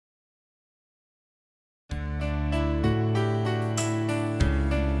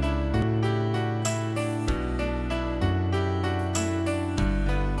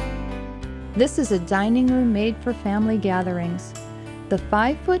This is a dining room made for family gatherings. The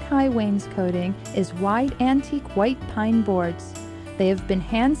 5-foot-high wainscoting is wide antique white pine boards. They have been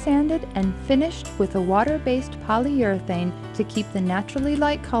hand sanded and finished with a water-based polyurethane to keep the naturally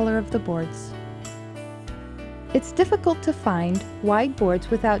light color of the boards. It's difficult to find wide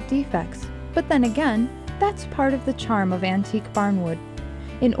boards without defects, but then again, that's part of the charm of antique Barnwood.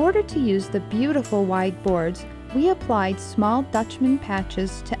 In order to use the beautiful wide boards, we applied small Dutchman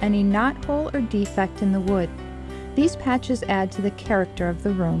patches to any knothole or defect in the wood. These patches add to the character of the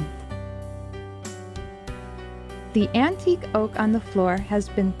room. The antique oak on the floor has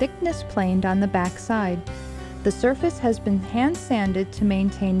been thickness planed on the back side. The surface has been hand sanded to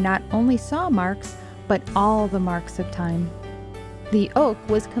maintain not only saw marks, but all the marks of time. The oak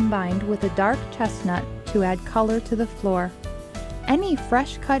was combined with a dark chestnut to add color to the floor. Any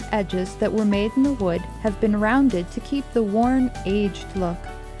fresh cut edges that were made in the wood have been rounded to keep the worn, aged look.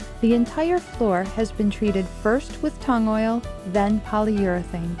 The entire floor has been treated first with tung oil, then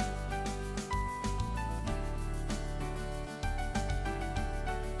polyurethane.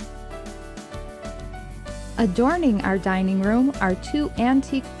 Adorning our dining room are 2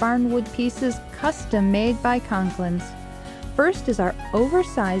 antique Barnwood pieces custom made by Conklins. First is our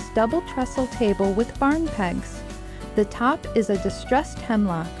oversized double trestle table with barn pegs. The top is a distressed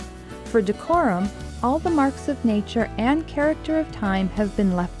hemlock. For decorum, all the marks of nature and character of time have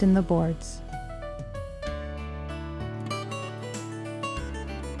been left in the boards.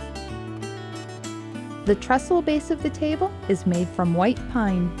 The trestle base of the table is made from white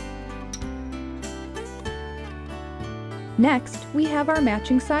pine. Next, we have our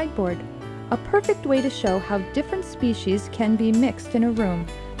matching sideboard, a perfect way to show how different species can be mixed in a room.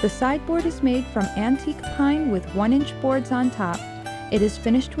 The sideboard is made from antique pine with 1-inch boards on top. It is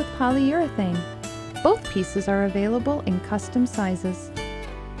finished with polyurethane. Both pieces are available in custom sizes.